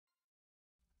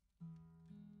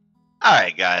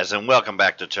Alright, guys, and welcome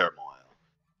back to Turmoil.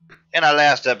 In our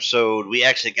last episode, we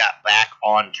actually got back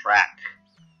on track.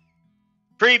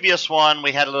 Previous one,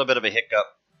 we had a little bit of a hiccup,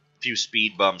 a few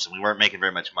speed bumps, and we weren't making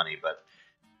very much money, but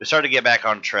we started to get back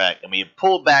on track, and we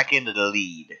pulled back into the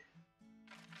lead.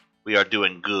 We are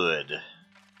doing good.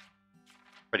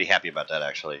 Pretty happy about that,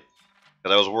 actually.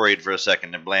 Because I was worried for a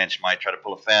second that Blanche might try to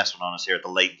pull a fast one on us here at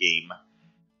the late game.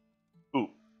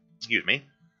 Ooh, excuse me.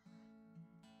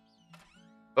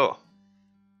 Oh.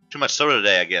 Too much soda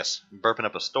today, I guess. I'm burping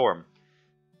up a storm.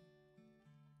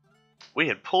 We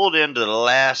had pulled into the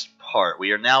last part.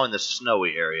 We are now in the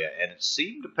snowy area, and it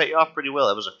seemed to pay off pretty well.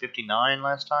 It was a 59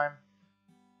 last time.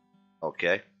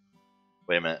 Okay.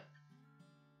 Wait a minute.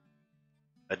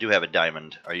 I do have a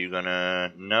diamond. Are you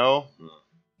gonna... No?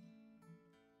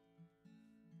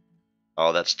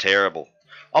 Oh, that's terrible.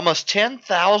 Almost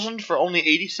 10,000 for only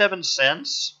 87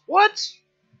 cents? What?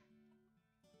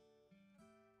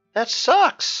 That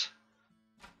sucks.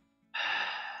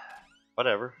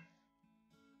 Whatever.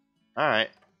 Alright,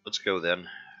 let's go then.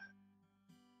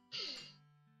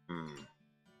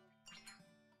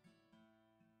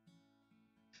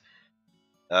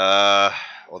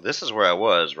 Well, this is where I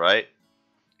was, right?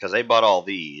 Because they bought all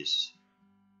these.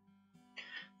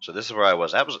 So this is where I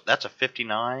was. That's a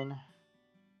 59.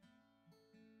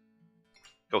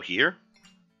 Go here?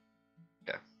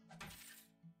 Okay.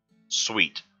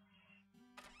 Sweet.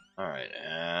 Alright,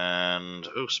 and...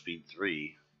 oh, speed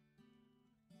 3.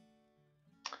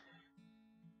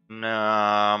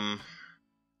 Nah.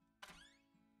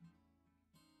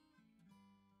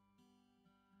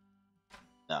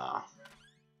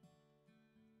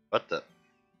 What the?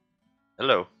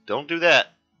 Hello, don't do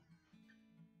that.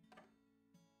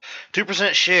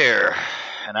 2% share,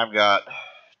 and I've got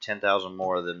 10,000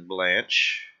 more than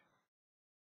Blanche.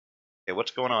 Okay,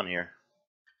 what's going on here?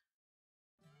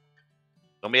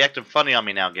 Don't be acting funny on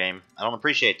me now, game. I don't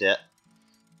appreciate that.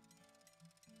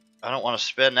 I don't want to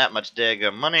spend that much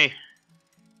daggum money.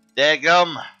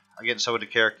 Daggum! I'm getting so into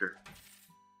character.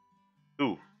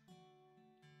 Ooh.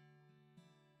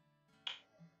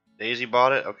 Daisy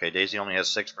bought it? Okay, Daisy only has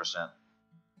 6%.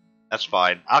 That's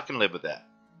fine. I can live with that.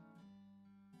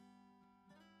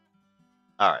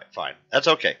 Alright, fine. That's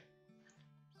okay.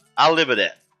 I'll live with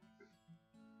that.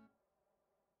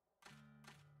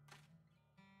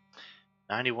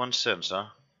 91 cents, huh?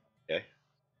 Okay.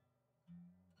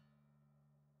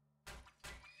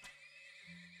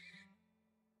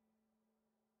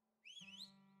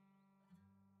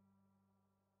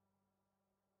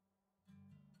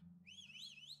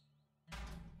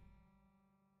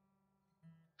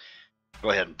 Go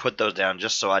ahead and put those down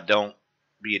just so I don't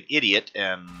be an idiot,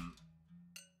 and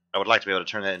I would like to be able to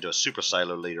turn that into a super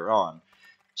silo later on.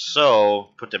 So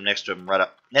put them next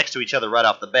to each other right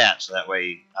off the bat, so that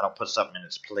way I don't put something in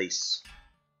its place.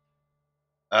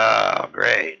 Oh,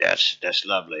 great! That's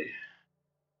lovely.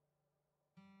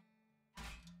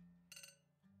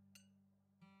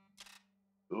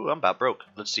 Ooh, I'm about broke.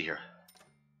 Let's see here.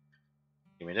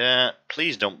 Give me that.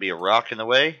 Please don't be a rock in the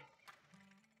way.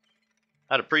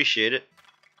 I'd appreciate it.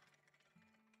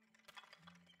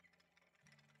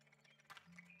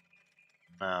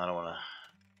 No, I don't want to.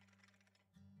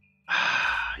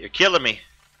 You're killing me.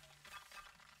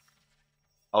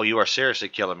 Oh, you are seriously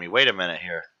killing me. Wait a minute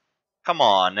here. Come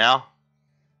on now.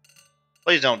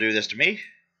 Please don't do this to me.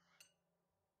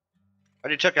 I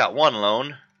already took out one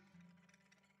loan.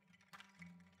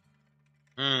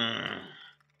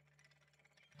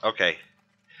 Okay.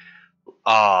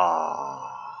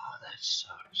 Ah, that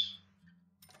sucks.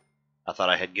 I thought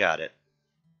I had got it.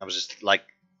 I was just like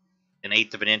an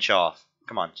eighth of an inch off.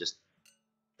 Come on, just...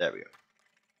 there we go.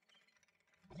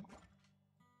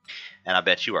 And I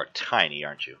bet you are tiny,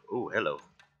 aren't you? Ooh, hello.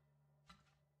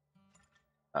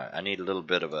 Alright, I need a little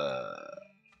bit of a...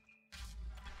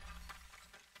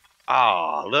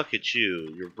 ah, look at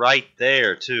you. You're right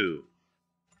there, too.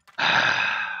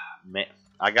 Man,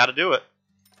 I gotta do it.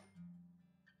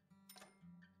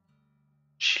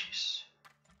 Jeez.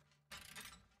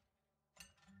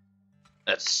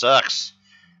 That sucks.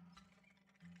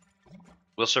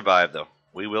 We'll survive, though.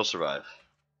 We will survive.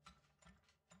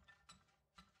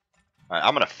 Alright,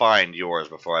 I'm gonna find yours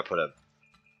before I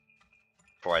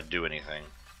do anything.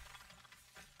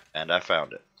 And I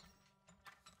found it.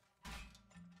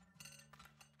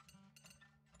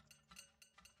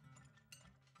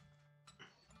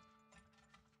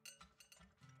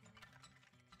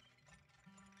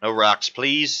 No rocks,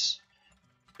 please.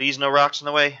 Please, no rocks in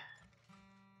the way.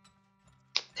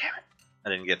 Damn it. I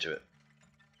didn't get to it.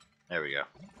 There we go.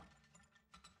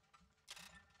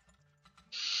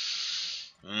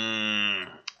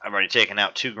 I've already taken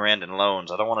out $2 grand in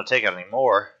loans. I don't want to take out any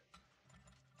more.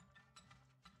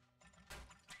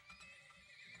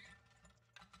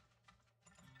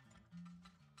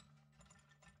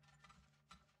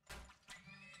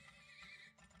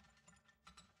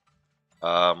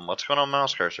 What's going on,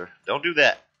 mouse cursor? Don't do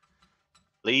that,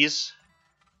 please.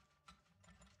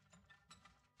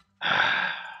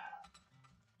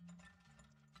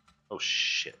 Oh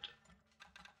shit!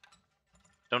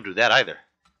 Don't do that either.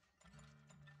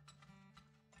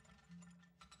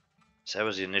 So that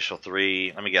was the initial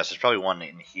 3. Let me guess. There's probably one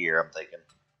in here. I'm thinking.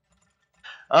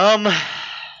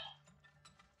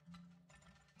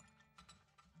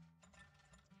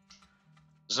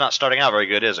 It's not starting out very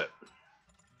good, is it?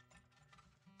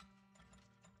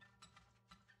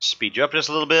 Speed you up just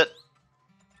a little bit.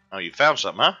 Oh, you found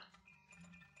something, huh?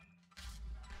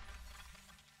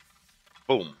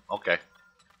 Boom. Okay.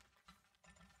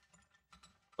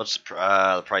 What's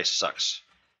the price sucks.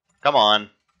 Come on.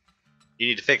 You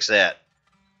need to fix that.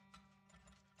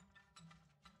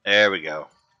 There we go.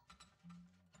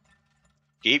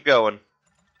 Keep going.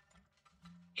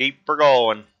 Keep her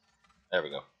going. There we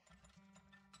go.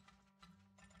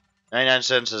 99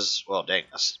 cents is, well, dang,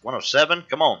 that's 107.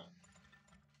 Come on.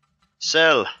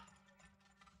 Sell.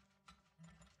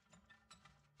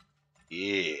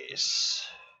 Yes.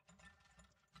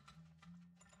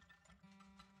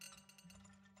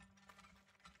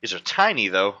 These are tiny,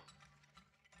 though.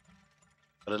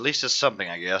 But at least it's something,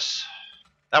 I guess.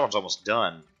 That one's almost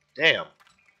done. Damn.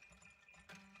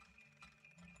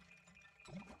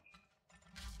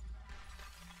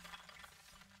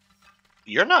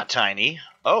 You're not tiny.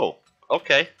 Oh,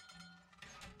 okay.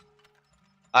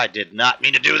 I did not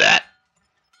mean to do that.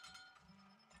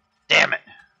 Damn it.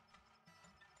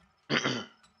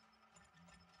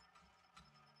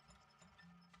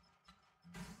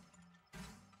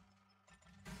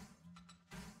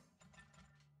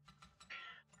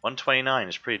 $129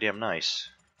 is pretty damn nice.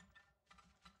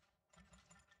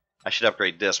 I should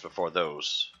upgrade this before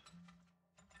those.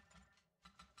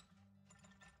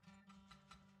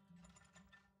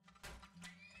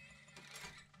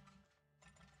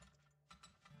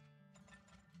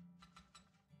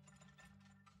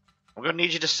 I'm going to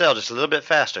need you to sell just a little bit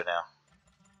faster now.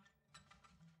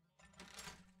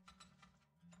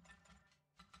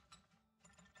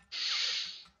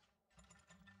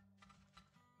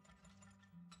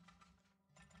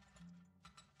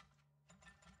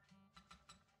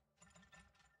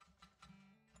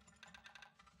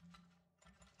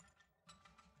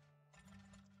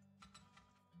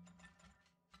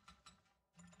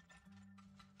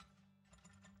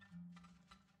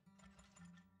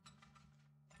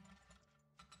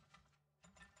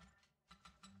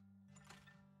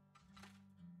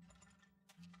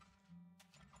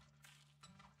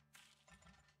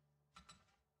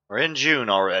 We're in June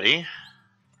already.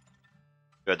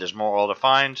 Good, there's more oil to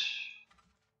find.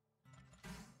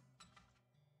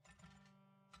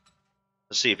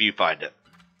 Let's see if you find it.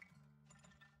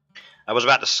 I was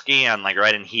about to scan like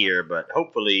right in here, but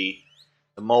hopefully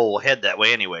the mole will head that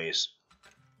way anyways.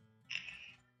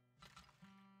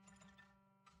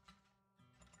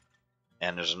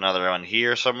 And there's another one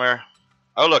here somewhere.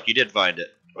 Oh look, you did find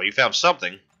it. Well, you found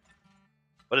something.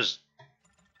 What is...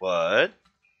 What?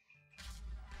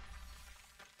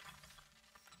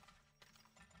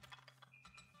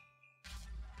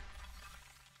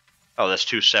 Oh, that's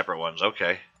 2 separate ones.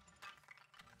 Okay.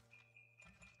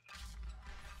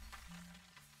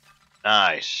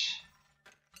 Nice.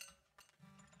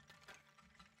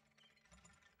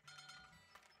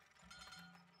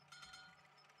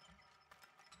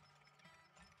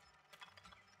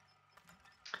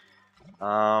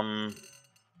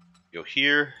 Go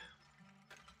here.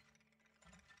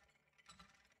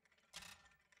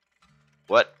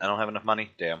 What? I don't have enough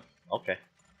money? Damn. Okay.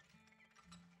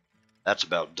 That's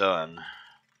about done.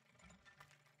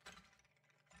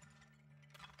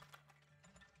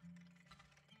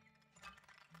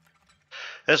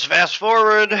 Let's fast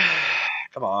forward.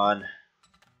 Come on.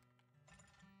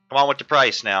 Come on with the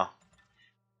price now.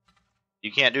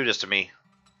 You can't do this to me.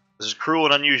 This is cruel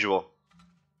and unusual.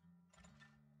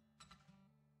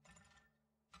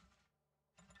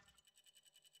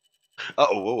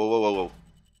 Uh-oh, whoa, whoa, whoa, whoa, whoa.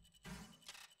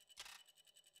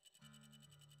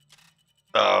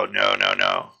 Oh, no, no,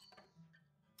 no.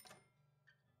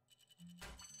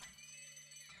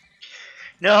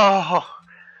 No!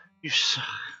 You suck.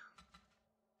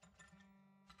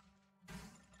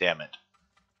 Damn it.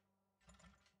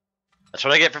 That's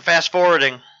what I get for fast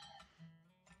forwarding.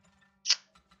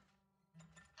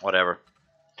 Whatever.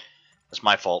 That's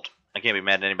my fault. I can't be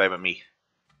mad at anybody but me.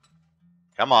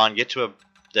 Come on, get to a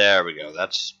There we go.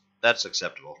 That's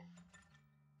acceptable.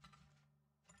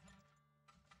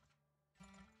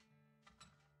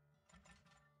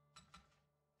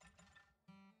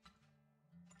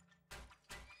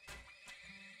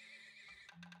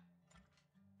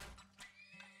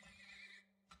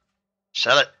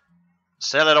 Sell it.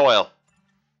 Sell it, oil.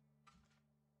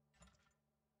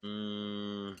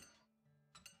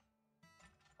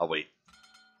 I'll wait.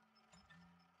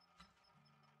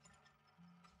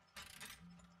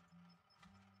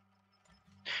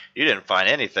 You didn't find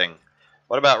anything.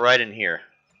 What about right in here?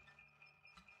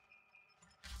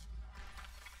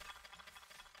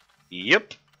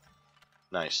 Yep.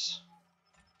 Nice.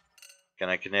 Can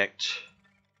I connect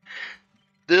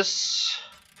this?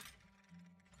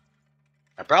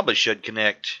 I probably should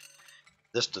connect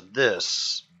this to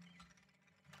this.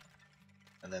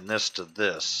 And then this to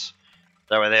this.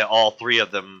 That way they all three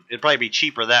of them. It'd probably be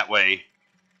cheaper that way.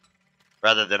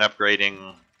 Rather than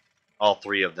upgrading all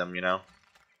three of them, you know.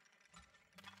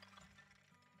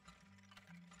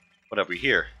 What over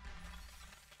here?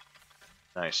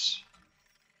 Nice.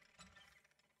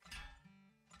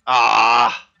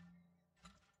 Ah!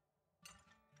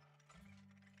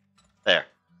 There.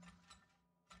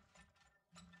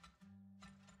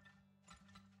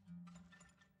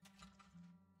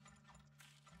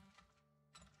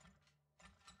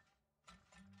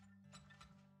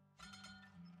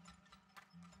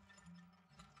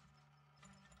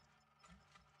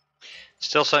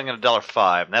 Still selling at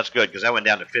 $1.05, and that's good because that went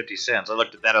down to 50 cents. I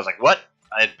looked at that, I was like, what?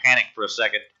 I had panicked for a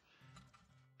second.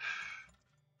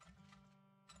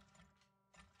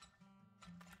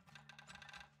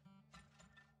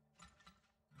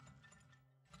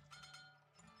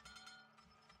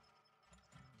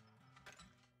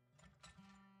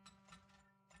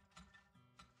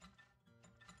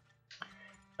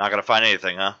 Not gonna find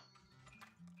anything, huh?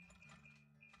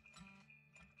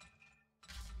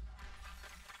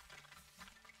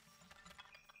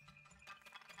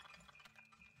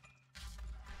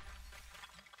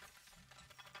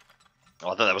 Oh,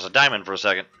 I thought that was a diamond for a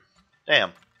second.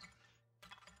 Damn.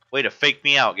 Way to fake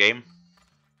me out, game.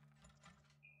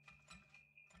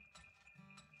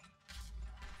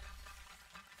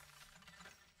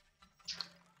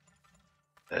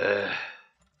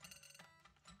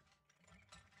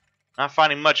 Not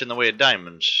finding much in the way of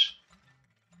diamonds.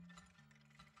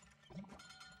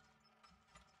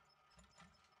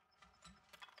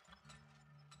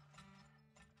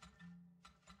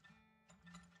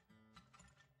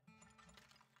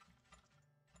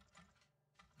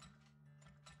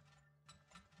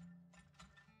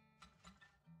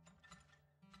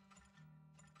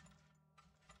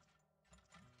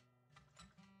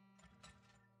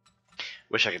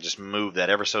 Wish I could just move that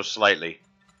ever so slightly.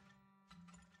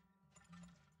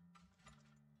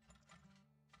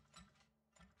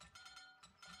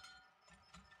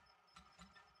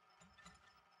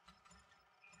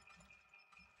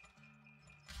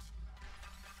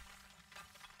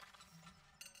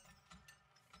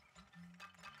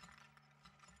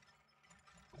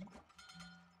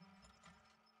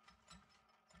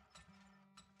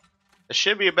 That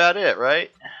should be about it,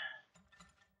 right?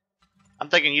 I'm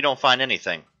thinking you don't find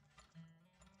anything.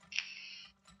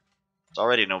 It's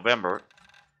already November.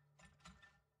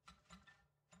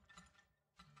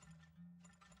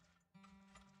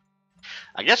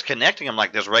 I guess connecting them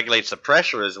like this regulates the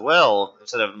pressure as well.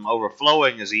 Instead of them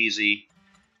overflowing is easy.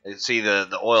 You see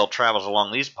the oil travels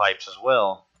along these pipes as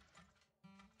well.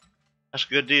 That's a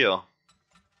good deal.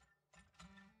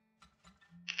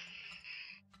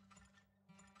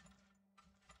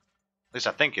 At least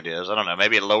I think it is. I don't know.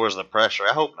 Maybe it lowers the pressure.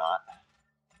 I hope not.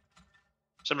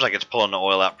 Seems like it's pulling the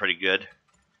oil out pretty good.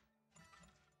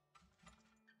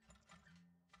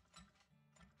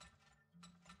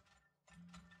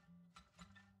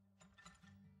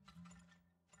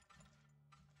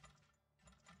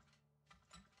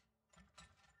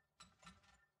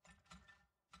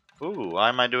 Ooh, why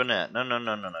am I doing that? No, no,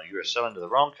 no, no, no. You are selling to the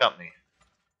wrong company.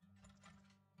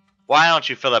 Why don't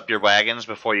you fill up your wagons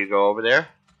before you go over there?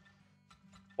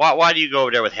 Why do you go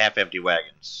over there with half-empty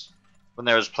wagons? When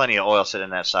there's plenty of oil sitting in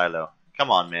that silo.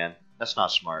 Come on, man. That's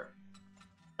not smart.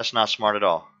 That's not smart at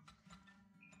all.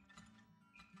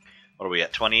 What are we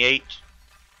at? 28?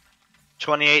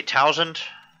 28,000?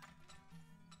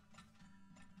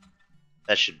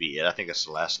 That should be it. I think that's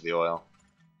the last of the oil.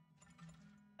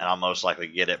 And I'll most likely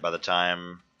get it by the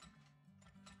time...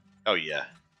 Oh, yeah.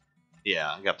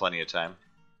 Yeah, I got plenty of time.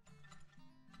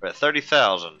 We're at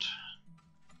 30,000.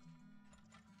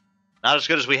 Not as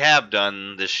good as we have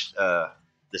done this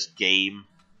this game,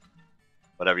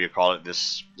 whatever you call it,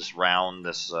 this round,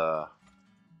 this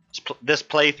This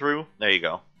playthrough. There you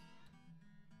go.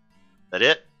 That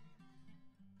it?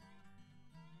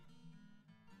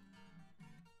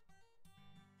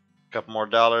 Couple more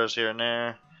dollars here and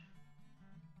there.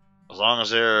 As long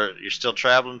as you're still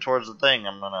traveling towards the thing,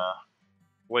 I'm gonna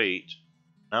wait.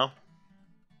 No?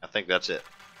 I think that's it.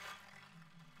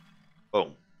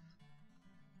 Boom.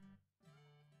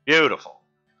 Beautiful.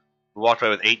 We walked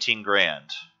away with 18 grand.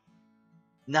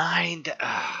 Oh,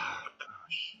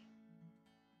 gosh.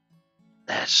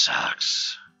 That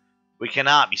sucks. We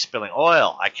cannot be spilling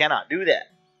oil. I cannot do that.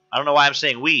 I don't know why I'm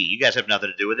saying we. You guys have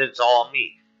nothing to do with it. It's all on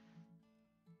me.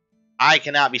 I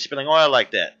cannot be spilling oil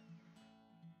like that.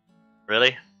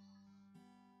 Really?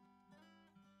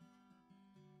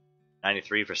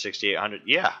 93 for 6,800?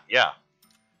 Yeah.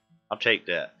 I'll take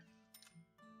that.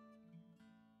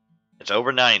 It's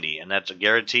over 90, and that's a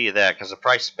guarantee of that, because the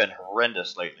price has been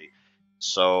horrendous lately.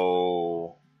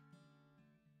 So,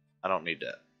 I don't need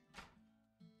that.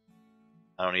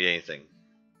 I don't need anything.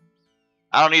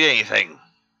 I don't need anything.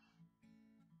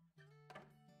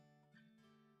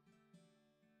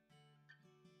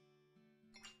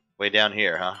 Way down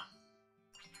here, huh?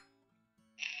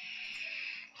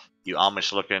 You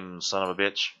Amish-looking son of a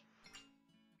bitch.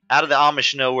 How do the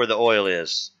Amish know where the oil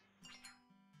is?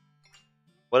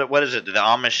 What is it? Did the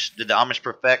Amish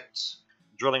perfect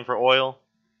drilling for oil?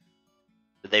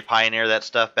 Did they pioneer that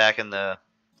stuff back in the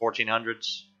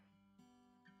 1400s?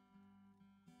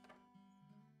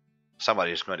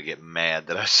 Somebody's going to get mad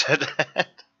that I said that.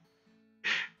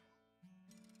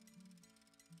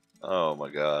 Oh my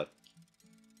god.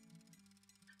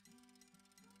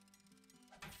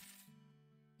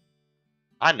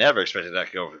 I never expected that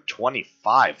to go over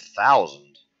 25,000.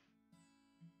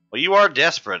 Well, you are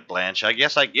desperate, Blanche. I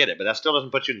guess I get it, but that still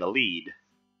doesn't put you in the lead.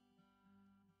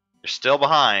 You're still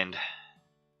behind.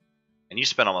 And you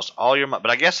spent almost all your money.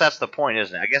 But I guess that's the point,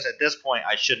 isn't it? I guess at this point,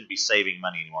 I shouldn't be saving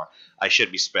money anymore. I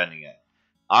should be spending it.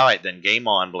 All right, then. Game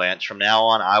on, Blanche. From now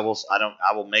on, I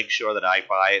will make sure that I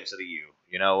buy it instead of you.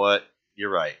 You know what?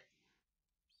 You're right.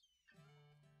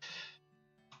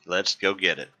 Let's go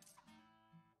get it.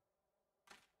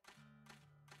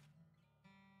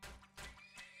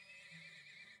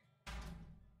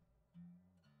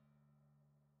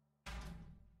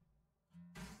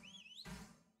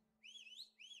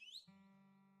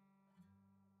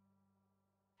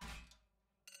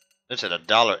 It's at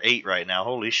 $1.08 right now.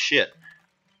 Holy shit.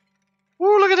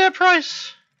 Ooh, look at that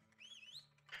price.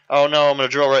 Oh no, I'm going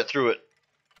to drill right through it.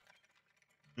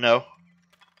 No.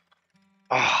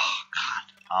 Oh,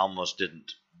 God. I almost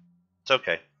didn't. It's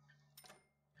okay.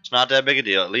 It's not that big a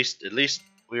deal. At least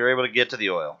we were able to get to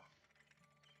the oil.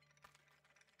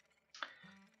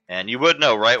 And you would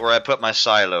know right where I put my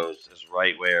silos is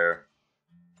right where...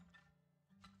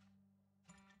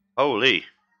 Holy.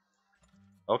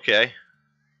 Okay.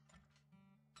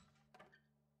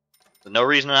 No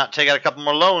reason to not take out a couple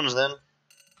more loans then.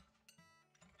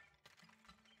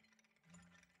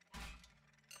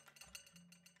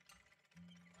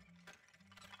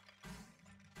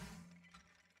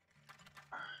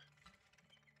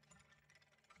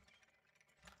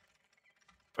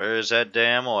 Where's that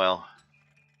damn oil?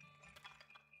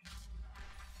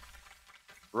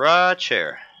 Right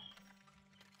chair.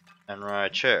 And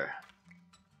right chair.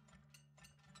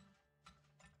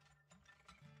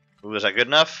 Ooh, is that good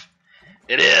enough?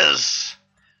 It is!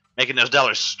 Making those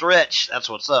dollars stretch. That's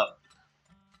what's up.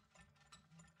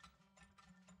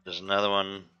 There's another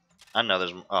one. I know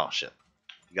there's... Oh, shit.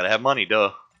 You gotta have money, duh.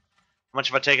 How much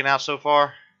have I taken out so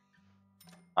far?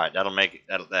 Alright, that'll make it.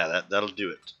 That'll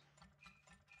do it.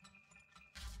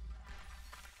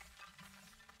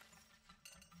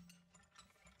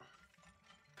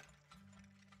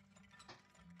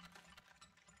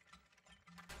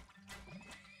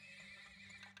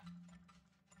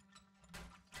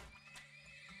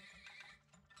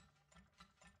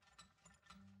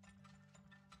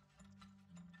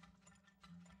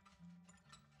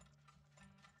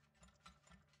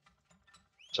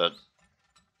 So,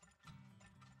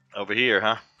 over here,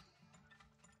 huh?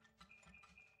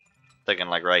 Thinking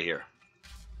like right here.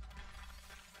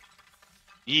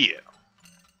 Yeah.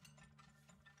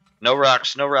 No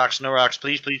rocks, no rocks, no rocks.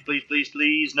 Please, please, please, please,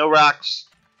 please. No rocks.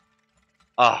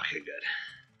 Oh, okay, good.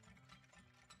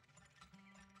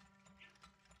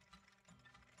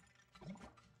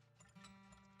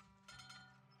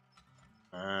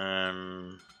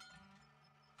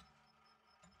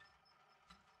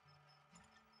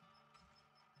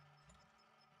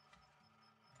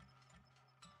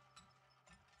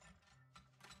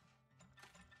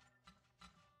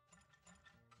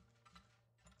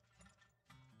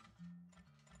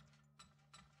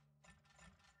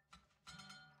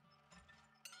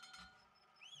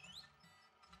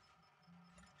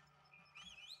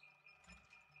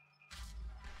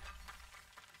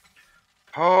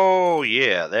 Oh,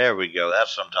 yeah, there we go.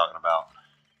 That's what I'm talking about.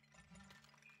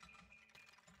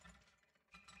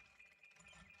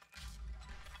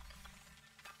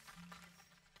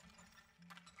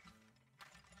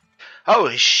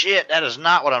 Holy shit, that is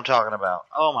not what I'm talking about.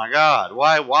 Oh my god.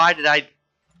 Why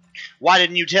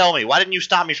didn't you tell me? Why didn't you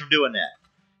stop me from doing that?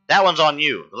 That one's on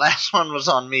you. The last one was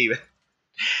on me.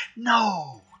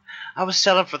 No. I was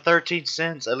selling for 13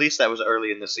 cents. At least that was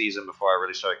early in the season before I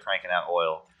really started cranking out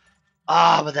oil.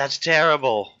 Ah, but that's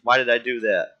terrible. Why did I do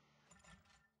that?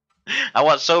 I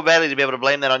want so badly to be able to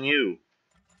blame that on you.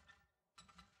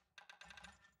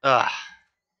 Ah.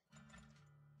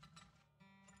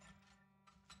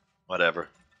 Whatever.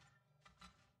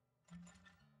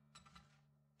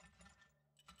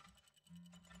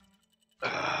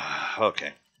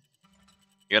 Okay.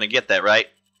 You're gonna get that, right?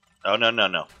 Oh, no, no,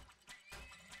 no.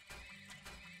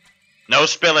 No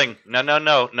spilling. No, no,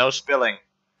 no. No spilling.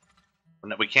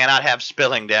 We cannot have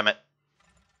spilling, damn it.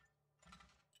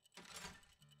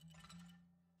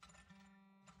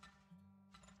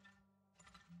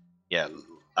 Yeah,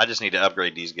 I just need to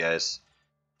upgrade these guys.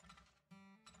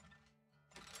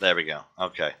 There we go.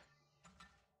 Okay.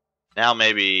 Now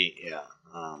maybe, yeah.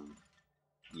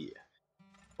 Yeah.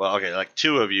 Well, okay, like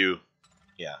 2 of you,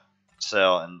 yeah,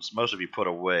 sell, and most of you put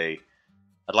away.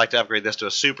 I'd like to upgrade this to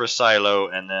a super silo,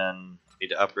 and then need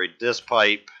to upgrade this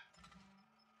pipe.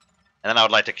 And then I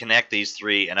would like to connect these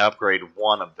 3 and upgrade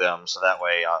one of them, so that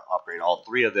way I'll upgrade all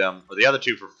 3 of them, or the other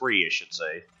 2 for free, I should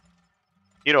say.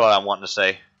 You know what I'm wanting to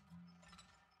say.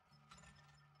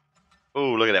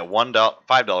 Ooh, look at that,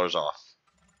 $5 off.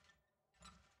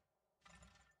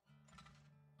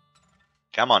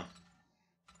 Come on.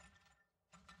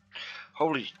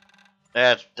 Holy,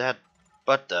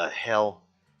 what the hell?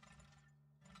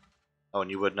 Oh,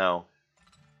 and you would know.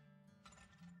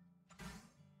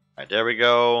 Alright, there we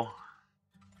go.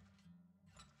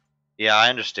 Yeah, I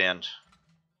understand.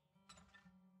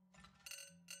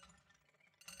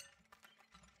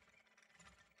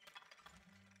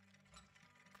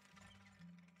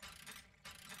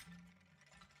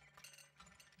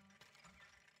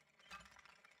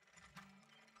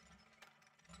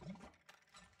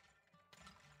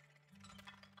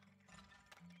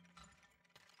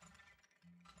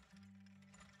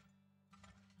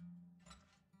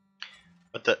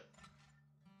 What the?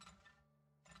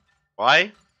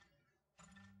 Why?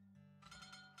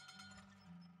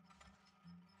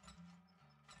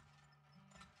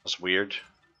 That's weird.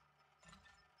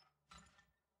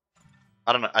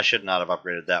 I don't know. I should not have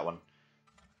upgraded that one.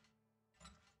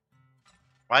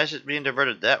 Why is it being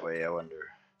diverted that way, I wonder?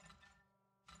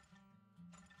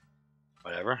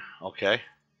 Whatever. Okay.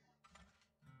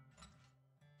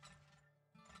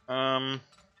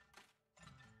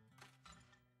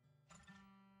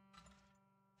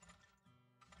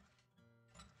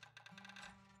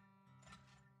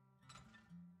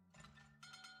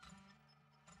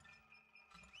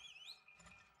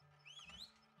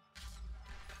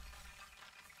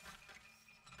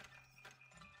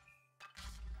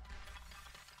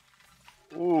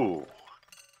 Ooh.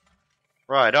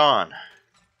 Right on.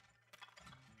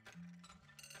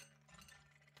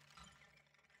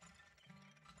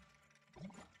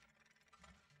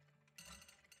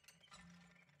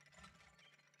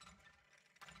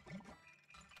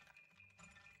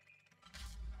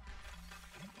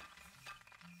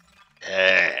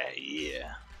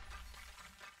 Yeah.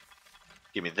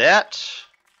 Give me that.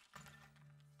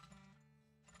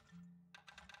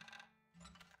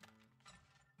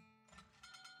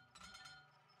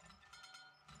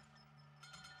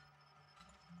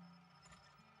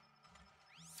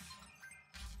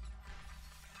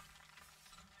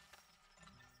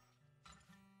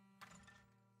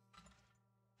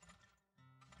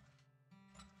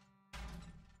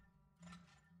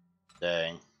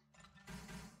 Dang.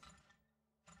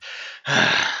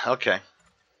 Okay.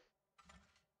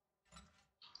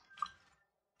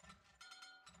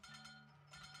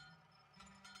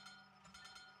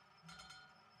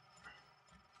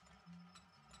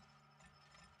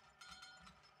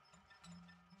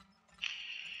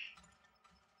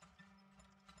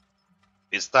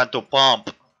 It's time to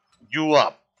pump you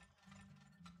up.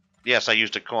 Yes, I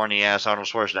used a corny ass Arnold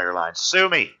Schwarzenegger line. Sue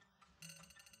me.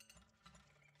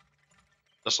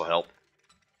 This'll help.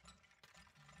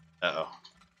 Uh-oh.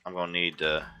 I'm gonna need,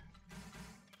 there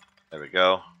we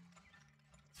go.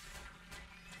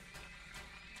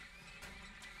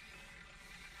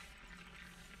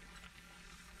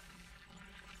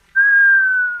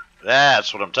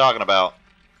 That's what I'm talking about.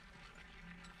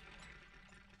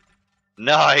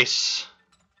 Nice.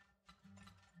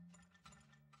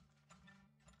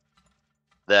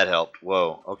 That helped.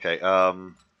 Whoa. Okay.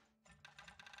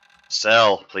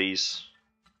 Sell, please.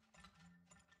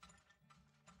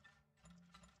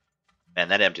 Man,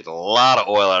 that emptied a lot of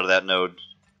oil out of that node.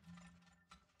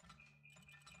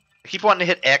 I keep wanting to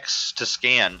hit X to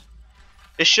scan.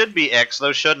 It should be X,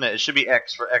 though, shouldn't it? It should be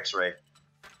X for X-ray.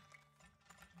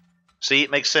 See,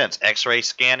 it makes sense. X-ray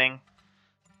scanning.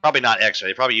 Probably not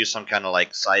X-ray. Probably use some kind of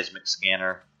like seismic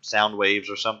scanner, sound waves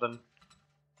or something.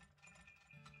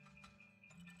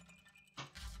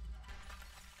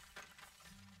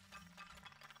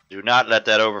 Do not let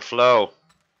that overflow.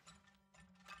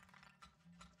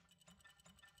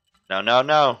 No, no,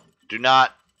 no. Do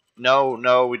not. No,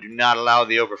 no, we do not allow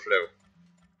the overflow.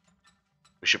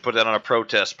 We should put that on a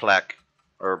protest plaque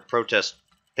or protest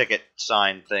picket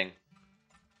sign thing.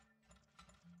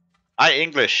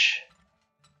 English.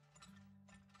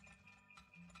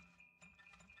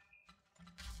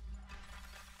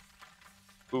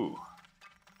 Ooh.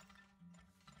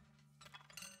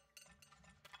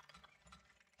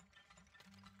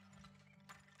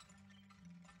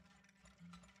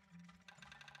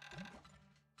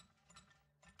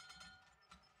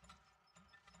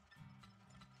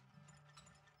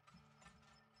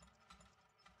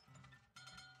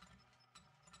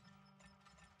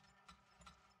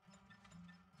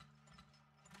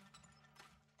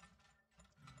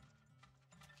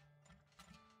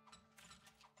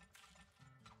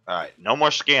 Alright, no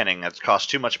more scanning. That's cost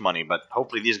too much money, but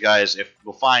hopefully these guys, if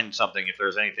we'll find something if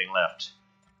there's anything left.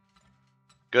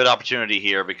 Good opportunity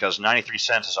here because 93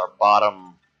 cents is our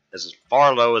bottom, is as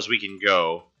far low as we can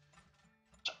go.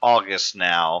 It's August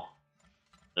now.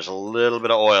 There's a little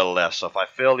bit of oil left, so if I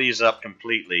fill these up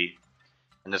completely,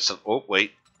 and it's, oh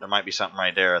wait, there might be something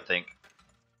right there I think.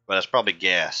 But that's probably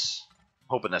gas.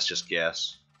 I'm hoping that's just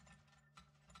gas.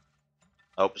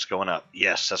 Oh, it's going up.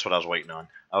 Yes, that's what I was waiting on.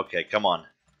 Okay, come on.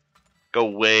 Go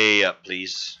way up,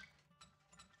 please.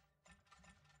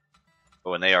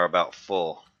 Oh, and they are about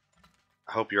full.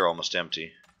 I hope you're almost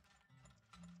empty.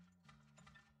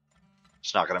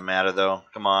 It's not going to matter, though.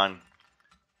 Come on.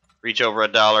 Reach over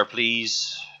 $1,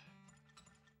 please.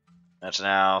 That's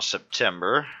now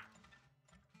September.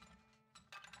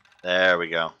 There we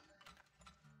go.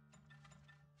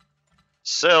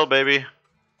 Sell, baby.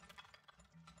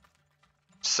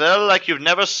 Sell like you've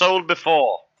never sold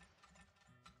before.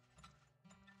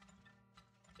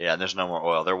 Yeah, there's no more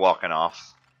oil. They're walking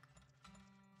off.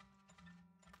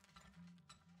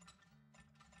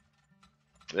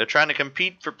 They're trying to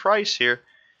compete for price here.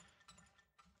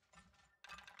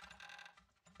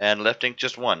 And Left Ink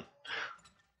just won.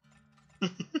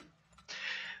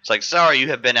 It's like, sorry, you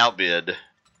have been outbid.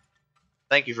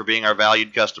 Thank you for being our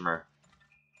valued customer.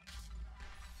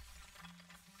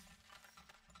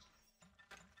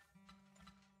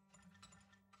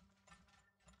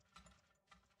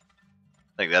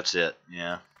 I think that's it,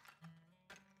 yeah.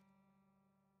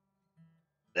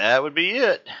 That would be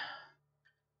it.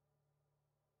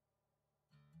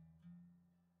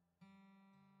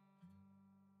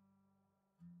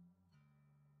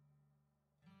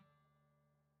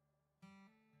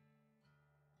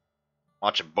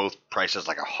 Watching both prices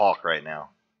like a hawk right now.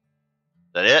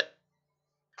 Is that it?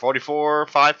 44,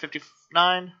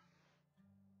 559?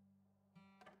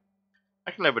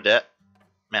 I can live with that.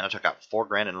 Man, I took out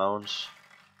 $4 in loans.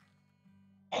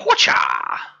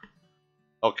 Whatcha!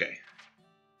 Okay.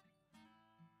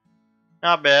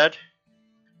 Not bad.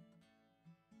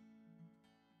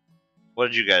 What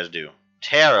did you guys do?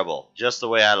 Terrible. Just the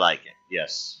way I like it.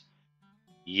 Yes.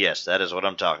 Yes, that is what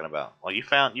I'm talking about. Well, you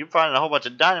found a whole bunch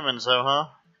of diamonds, though, huh?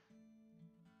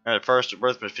 At first,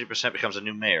 birth 50% becomes a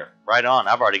new mayor. Right on.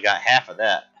 I've already got half of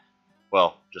that.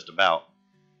 Well, just about.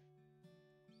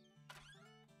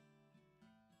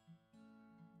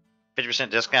 50%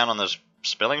 discount on those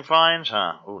spilling fines,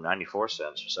 huh? Ooh, 94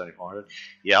 cents for 7,400.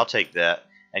 Yeah, I'll take that.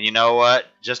 And you know what?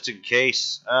 Just in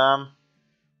case,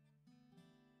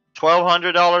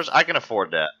 $1,200. I can afford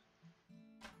that.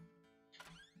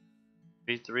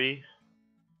 P3.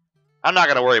 I'm not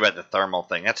gonna worry about the thermal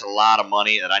thing. That's a lot of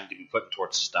money that I need to be putting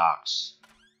towards stocks.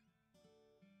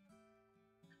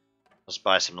 Let's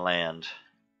buy some land.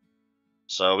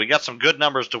 So we got some good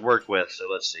numbers to work with. So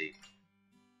let's see.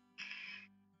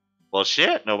 Well,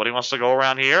 shit. Nobody wants to go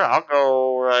around here. I'll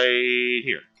go right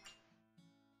here.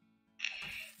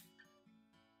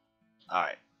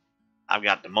 Alright. I've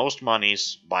got the most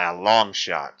monies by a long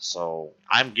shot. So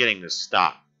I'm getting this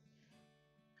stock.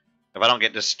 If I don't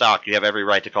get this stock, you have every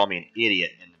right to call me an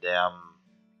idiot in the damn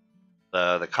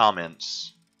the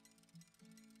comments.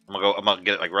 I'm gonna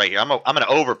get it like right here. I'm gonna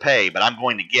overpay, but I'm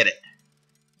going to get it.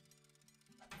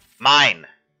 Mine.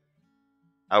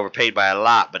 I overpaid by a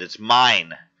lot, but it's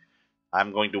mine.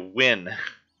 I'm going to win.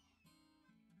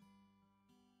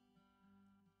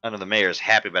 I know the mayor's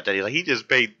happy about that. He's like, he just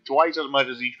paid twice as much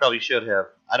as he probably should have.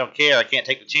 I don't care. I can't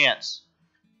take the chance.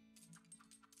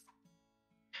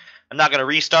 I'm not going to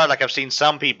restart like I've seen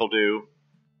some people do.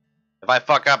 If I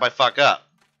fuck up, I fuck up.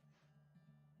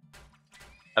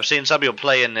 I've seen some people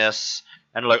play in this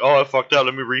and like, oh, I fucked up.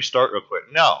 Let me restart real quick.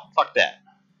 No, fuck that.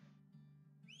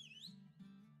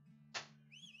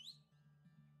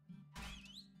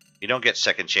 You don't get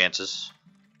second chances.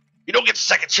 You don't get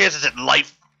second chances in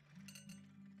life.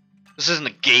 This isn't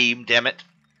a game, damn it.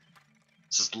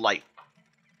 This is life.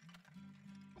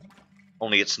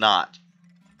 Only it's not.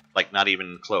 Like, not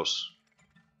even close.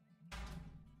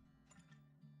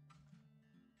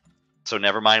 So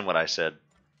never mind what I said.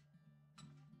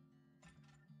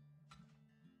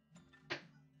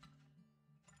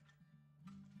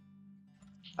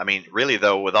 I mean, really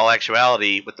though, with all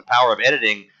actuality, with the power of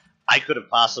editing, I could have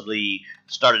possibly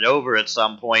started over at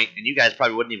some point, and you guys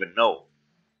probably wouldn't even know.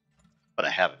 But I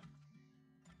haven't.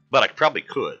 But I probably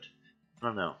could. I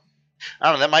don't know.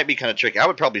 That might be kind of tricky. I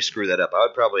would probably screw that up. I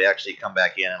would probably actually come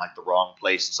back in like the wrong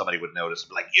place, and somebody would notice and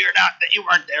be like, you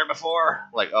weren't there before.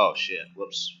 Like, oh shit,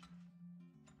 whoops.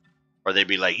 Or they'd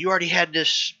be like, you already had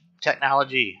this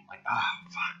technology. Like, oh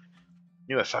fuck.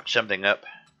 Knew I fucked something up.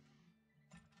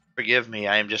 Forgive me,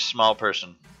 I am just a small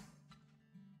person.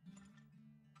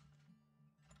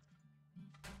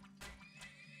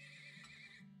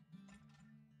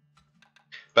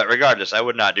 But regardless, I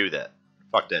would not do that.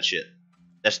 Fuck that shit.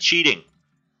 That's cheating.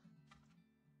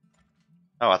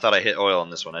 Oh, I thought I hit oil on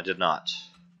this one. I did not.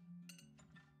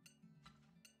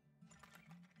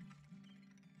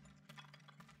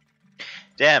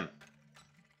 Damn.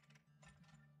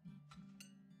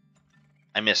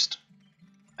 I missed.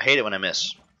 I hate it when I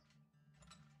miss.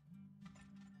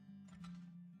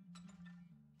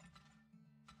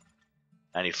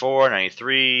 $94,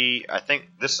 $93. I think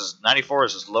this is $94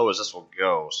 is as low as this will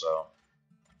go, so.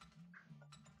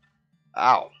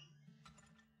 Ow.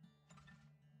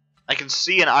 I can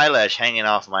see an eyelash hanging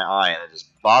off my eye, and it is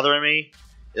bothering me.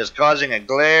 It is causing a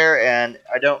glare, and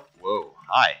I don't. Whoa.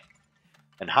 Hi.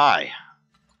 And hi.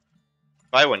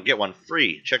 Buy one, get one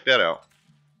free. Check that out.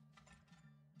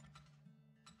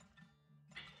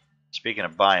 Speaking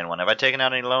of buying one, have I taken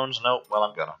out any loans? Nope. Well,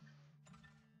 I'm gonna.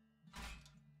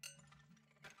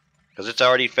 Because it's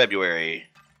already February.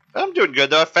 I'm doing good,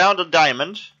 though. I found a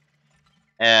diamond.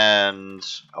 And,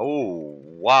 oh,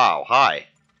 wow, hi.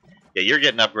 Yeah, you're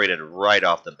getting upgraded right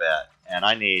off the bat. And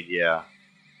I need, yeah.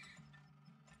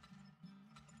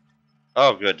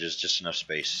 Oh, good, there's just enough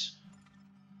space.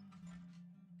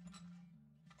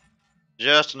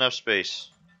 Just enough space.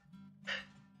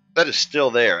 That is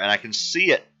still there, and I can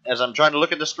see it. As I'm trying to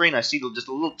look at the screen, I see just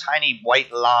a little tiny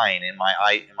white line in my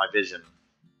eye, in my vision.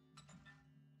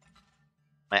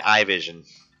 My eye vision.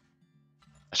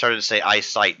 I started to say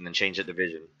eyesight and then changed it to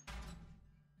vision.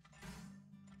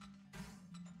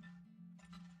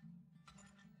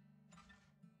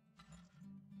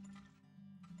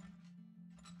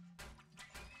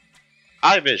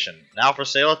 iVision, now for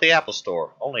sale at the Apple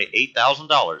Store. Only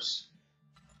 $8,000.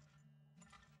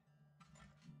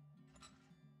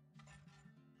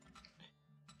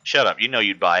 Shut up. You know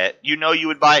you'd buy it. You know you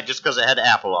would buy it just because it had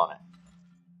Apple on it.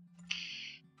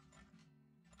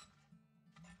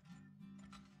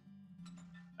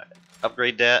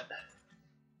 Upgrade that.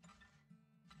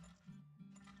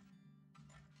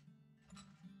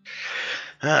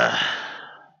 I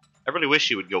really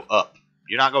wish you would go up.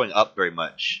 You're not going up very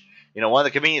much. You know, one of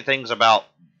the convenient things about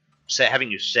having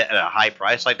you set at a high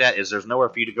price like that is there's nowhere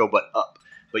for you to go but up.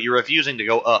 But you're refusing to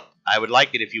go up. I would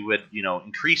like it if you would, you know,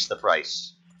 increase the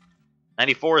price.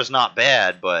 94 is not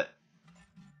bad, but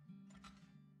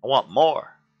I want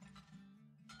more.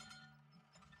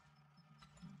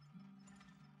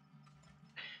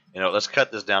 You know, let's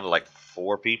cut this down to like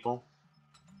 4 people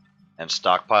and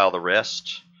stockpile the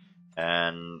rest.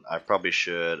 And I probably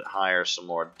should hire some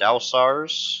more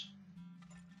Dowsars.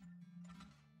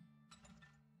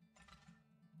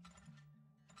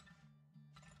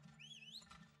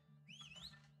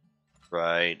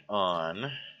 Right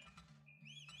on.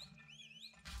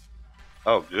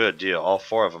 Oh, good deal. All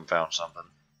 4 of them found something.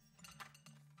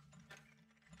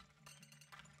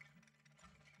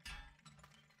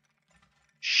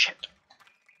 Shit.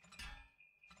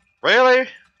 Really?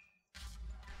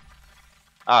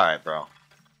 Alright, bro.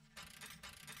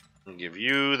 I'll give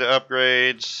you the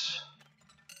upgrades.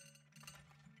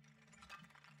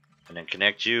 And then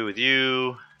connect you with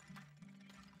you.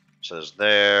 So there's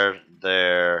there,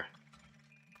 there.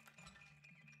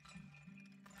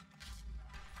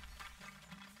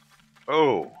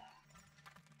 Oh.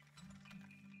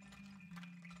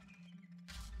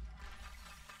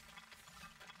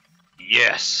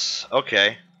 Yes.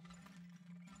 Okay.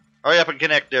 Hurry up and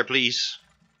connect there, please.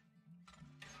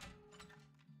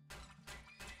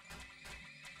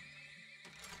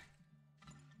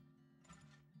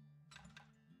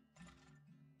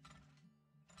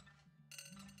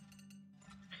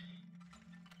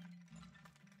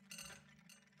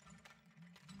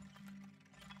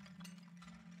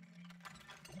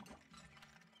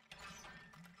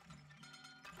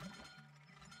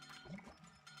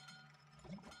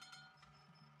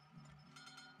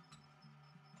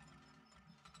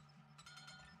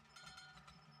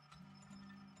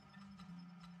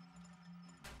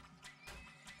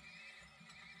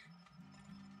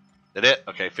 Did it?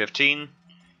 Okay, 15.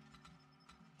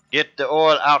 Get the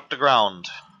oil out the ground.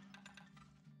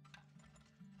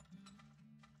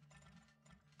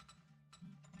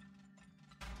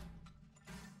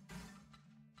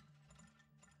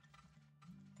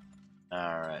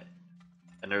 Alright.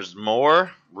 And there's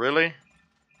more? Really?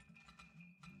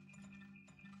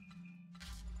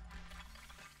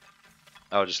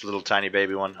 Oh, just a little tiny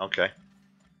baby one. Okay.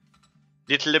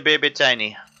 Little baby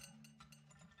tiny.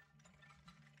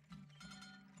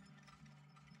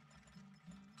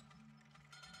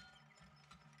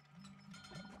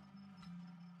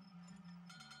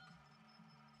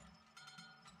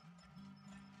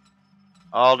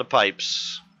 All the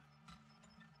pipes.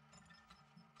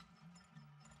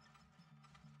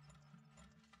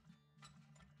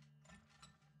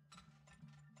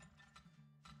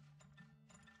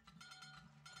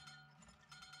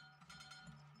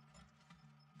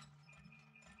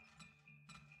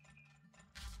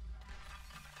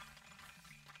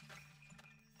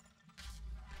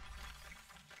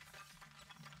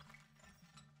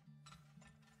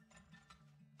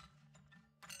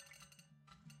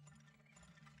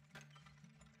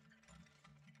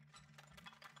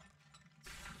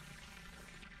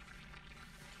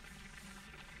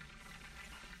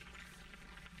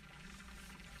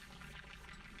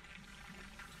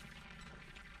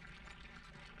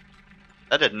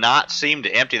 That did not seem to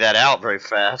empty that out very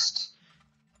fast.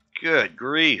 Good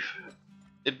grief.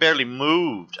 It barely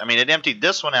moved. I mean, it emptied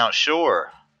this one out,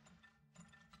 sure.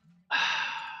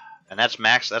 And that's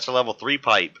max. That's a level 3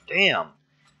 pipe. Damn.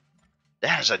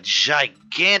 That is a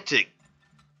gigantic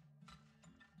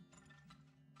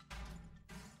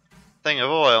thing of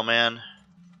oil, man.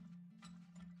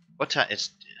 What time?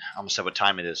 It's. I almost said what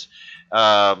time it is.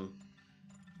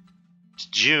 It's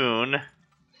June.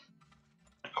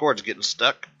 The cord's getting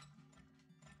stuck.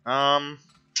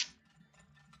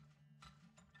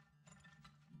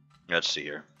 Let's see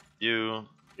here. You,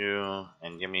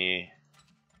 and give me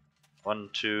 1,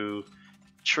 2,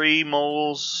 tree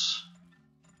moles.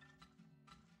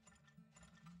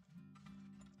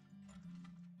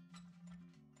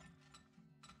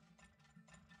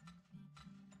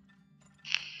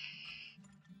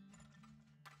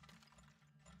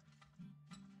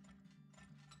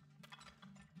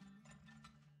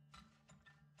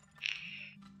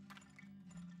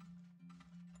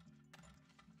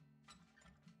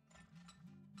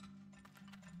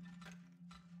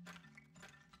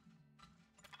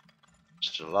 It's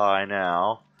July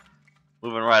now.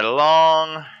 Moving right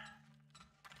along.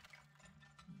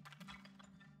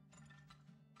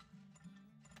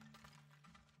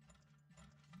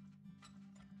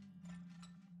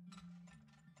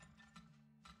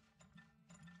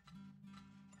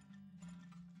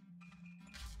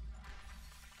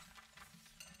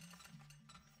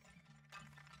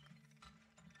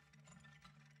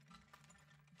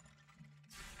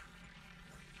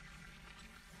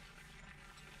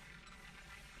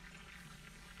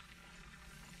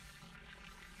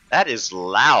 That is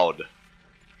loud.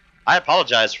 I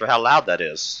apologize for how loud that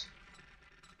is.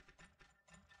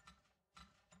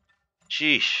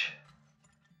 Sheesh.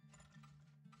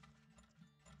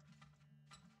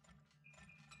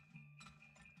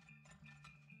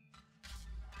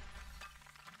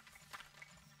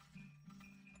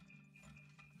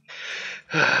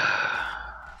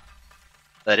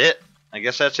 That it? I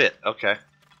guess that's it. Okay.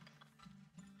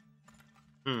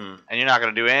 And you're not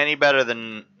gonna do any better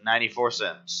than 94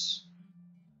 cents.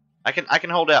 I can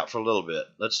hold out for a little bit.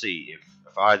 Let's see if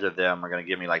either of them are gonna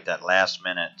give me like that last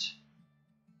minute.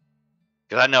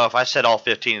 Because I know if I set all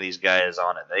 15 of these guys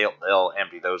on it, they'll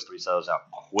empty those 3 cells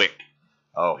out quick.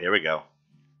 Oh, here we go.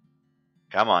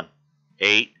 Come on.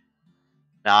 8,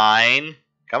 9.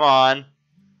 Come on.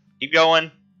 Keep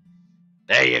going.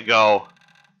 There you go.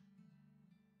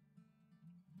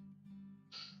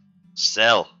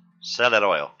 Sell that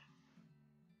oil.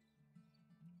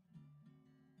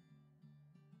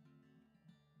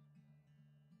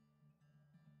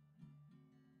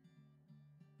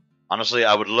 Honestly,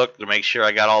 I would look to make sure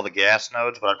I got all the gas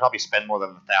nodes, but I'd probably spend more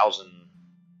than the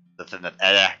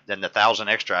 1,000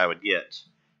 extra I would get.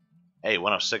 Hey,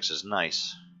 106 is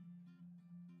nice.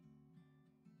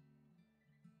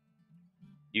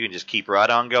 You can just keep right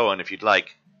on going if you'd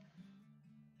like.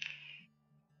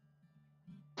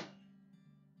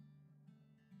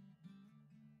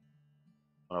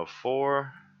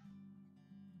 $104.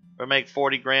 Or make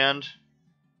 40 grand?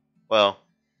 Well,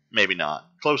 maybe not.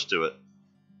 Close to it.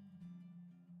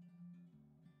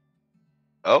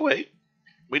 Oh, wait.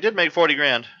 We did make 40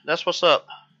 grand. That's what's up.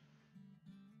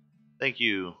 Thank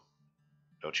you.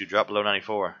 Don't you drop below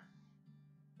 94.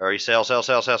 Hurry, sell, sell,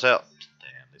 sell, sell, sell.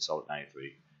 Damn, they sold at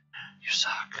 93. You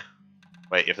suck.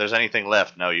 Wait, if there's anything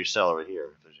left, no, you sell over here.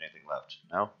 If there's anything left.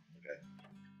 No? Okay.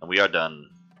 And we are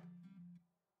done.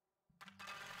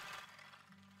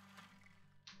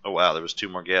 Oh, wow, there was 2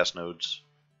 more gas nodes.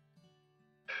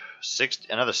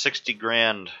 Another 60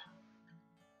 grand.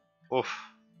 Oof.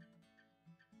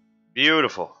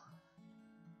 Beautiful.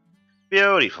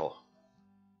 Beautiful.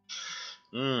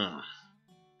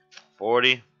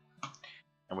 40.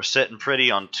 And we're sitting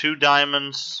pretty on 2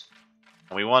 diamonds.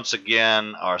 And we once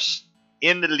again are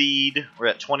in the lead. We're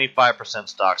at 25%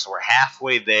 stock, so we're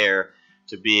halfway there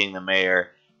to being the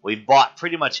mayor. We bought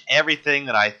pretty much everything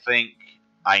that I think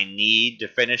I need to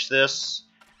finish this.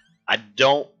 I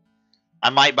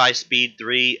might buy Speed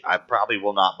 3. I probably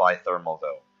will not buy Thermal,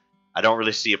 though. I don't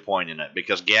really see a point in it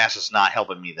because gas is not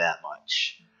helping me that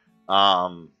much.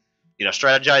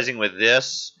 Strategizing with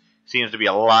this seems to be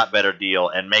a lot better deal,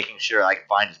 and making sure I can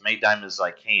find as many diamonds as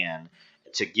I can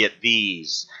to get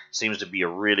these seems to be a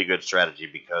really good strategy,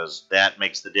 because that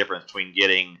makes the difference between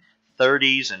getting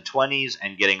 30s and 20s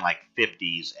and getting like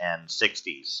 50s and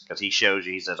 60s, because he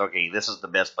says, okay, this is the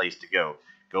best place to go.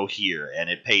 Go here, and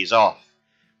it pays off.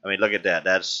 I mean, look at that.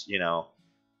 That's,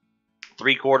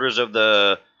 3/4 of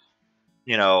the,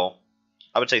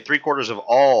 I would say 3/4 of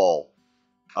all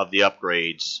of the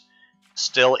upgrades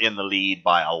still in the lead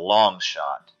by a long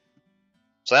shot.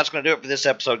 So that's going to do it for this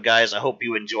episode, guys. I hope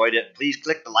you enjoyed it. Please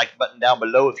click the like button down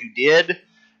below if you did.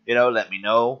 Let me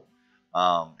know.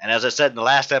 And as I said in the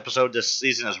last episode, this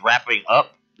season is wrapping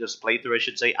up. This playthrough, I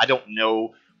should say. I don't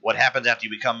know what happens after you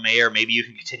become mayor. Maybe you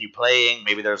can continue playing.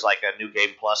 Maybe there's like a new game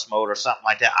plus mode or something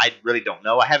like that. I really don't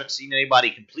know. I haven't seen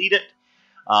anybody complete it.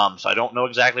 So I don't know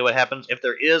exactly what happens. If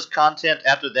there is content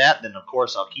after that, then of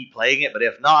course I'll keep playing it. But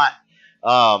if not,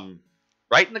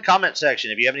 write in the comment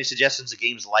section if you have any suggestions of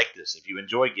games like this. If you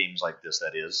enjoy games like this,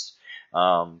 that is.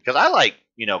 Because I like,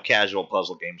 casual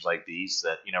puzzle games like these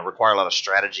that, require a lot of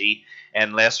strategy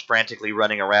and less frantically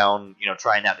running around,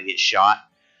 trying not to get shot.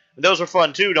 And those are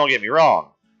fun too, don't get me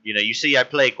wrong. You see I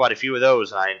play quite a few of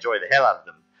those and I enjoy the hell out of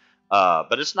them.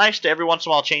 But it's nice to every once in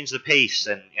a while change the pace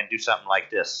and do something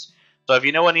like this. So if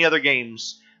you know any other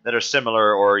games that are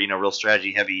similar or, real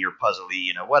strategy heavy or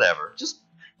puzzly, whatever, just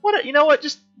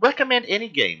recommend any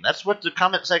game. That's what the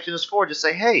comment section is for. Just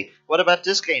say, hey, what about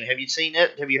this game? Have you seen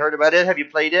it? Have you heard about it? Have you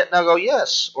played it? And I'll go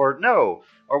yes or no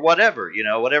or whatever,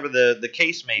 whatever the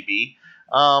case may be.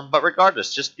 But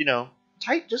regardless, just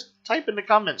type in the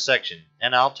comment section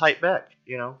and I'll type back.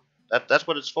 That's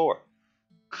what it's for.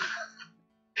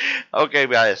 Okay,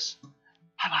 guys.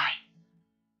 Bye-bye.